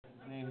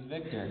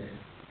Victor.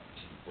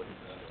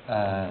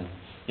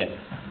 Yes.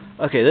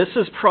 Okay, this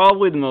is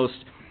probably the most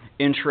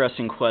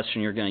interesting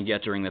question you're going to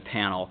get during the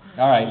panel.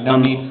 All right, no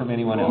need from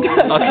anyone else.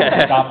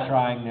 Okay. Stop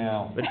trying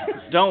now. But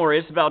don't worry,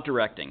 it's about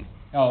directing.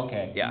 Oh,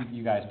 okay. Yeah.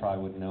 You guys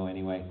probably wouldn't know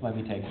anyway. Let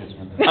me take this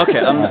one. Okay.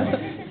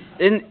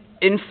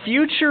 In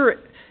future,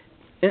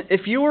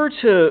 if you were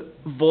to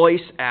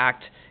voice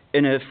act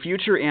in a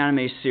future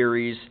anime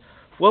series,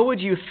 what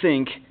would you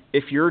think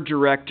if your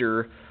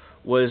director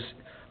was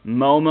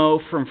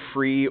Momo from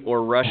Free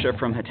or Russia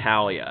from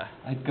Hetalia?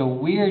 I'd go,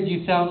 weird,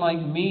 you sound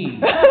like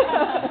me.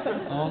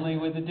 Only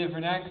with a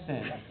different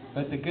accent.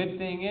 But the good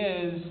thing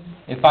is,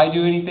 if I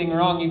do anything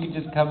wrong, you could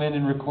just come in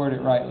and record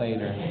it right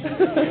later.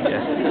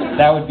 Yes.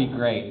 That would be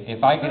great.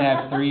 If I could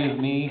have three of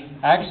me,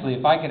 actually,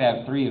 if I could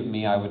have three of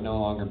me, I would no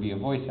longer be a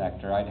voice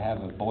actor. I'd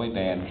have a boy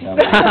band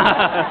somewhere. That's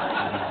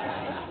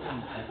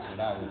what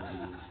I would do.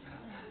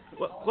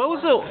 What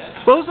was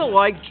it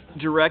like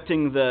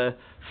directing the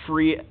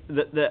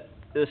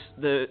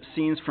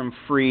scenes from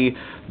Free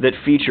that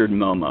featured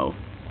Momo?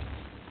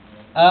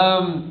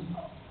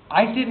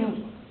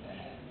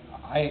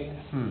 I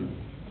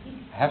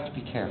have to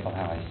be careful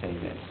how I say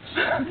this.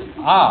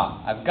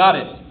 I've got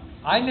it.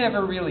 I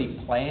never really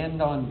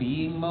planned on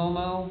being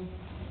Momo,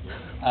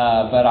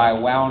 but I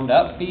wound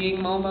up being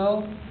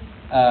Momo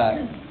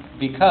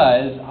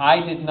because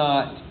I did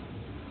not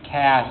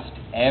cast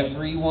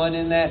everyone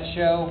in that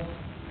show.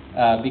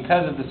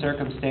 Because of the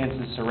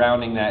circumstances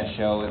surrounding that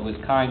show, it was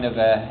kind of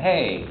a,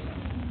 hey,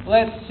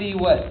 let's see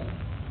what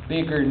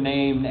bigger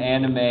named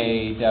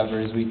anime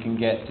dubbers we can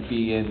get to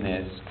be in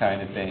this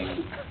kind of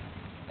thing.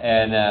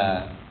 And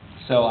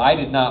so I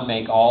did not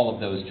make all of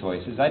those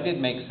choices. I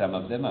did make some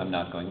of them. I'm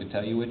not going to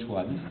tell you which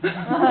ones.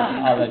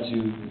 I'll let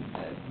you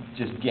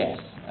just guess.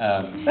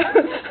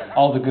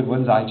 All the good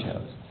ones I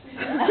chose.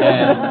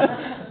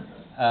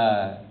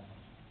 And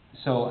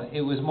so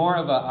it was more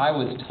of I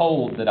was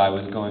told that I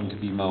was going to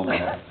be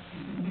Momo.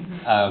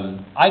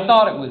 I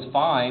thought it was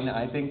fine.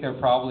 I think there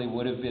probably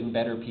would have been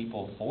better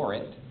people for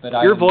it. But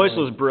your voice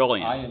was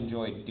brilliant. I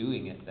enjoyed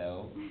doing it,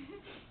 though.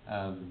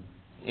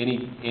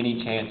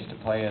 Any chance to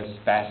play a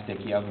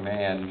spastic young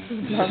man,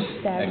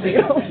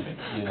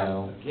 you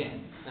know,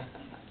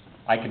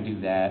 I can do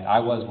that. I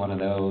was one of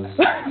those,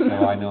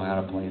 so I know how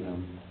to play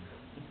them.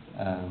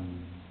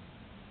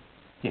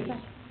 Yes.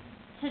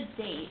 To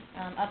date,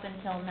 up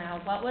until now,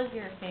 what was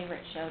your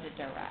favorite show to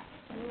direct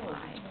and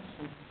why?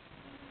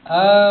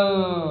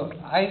 Oh,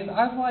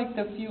 I've liked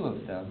a few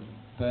of them,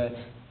 but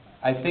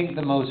I think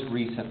the most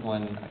recent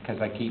one, because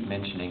I keep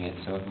mentioning it,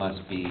 so it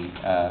must be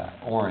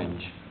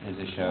Orange, is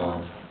a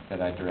show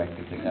that I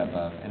directed the dub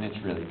of, and it's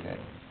really good.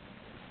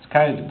 It's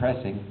kind of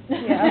depressing,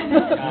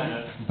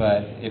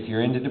 but if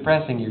you're into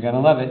depressing, you're going to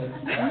love it.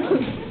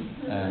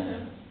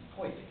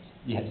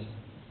 Yes.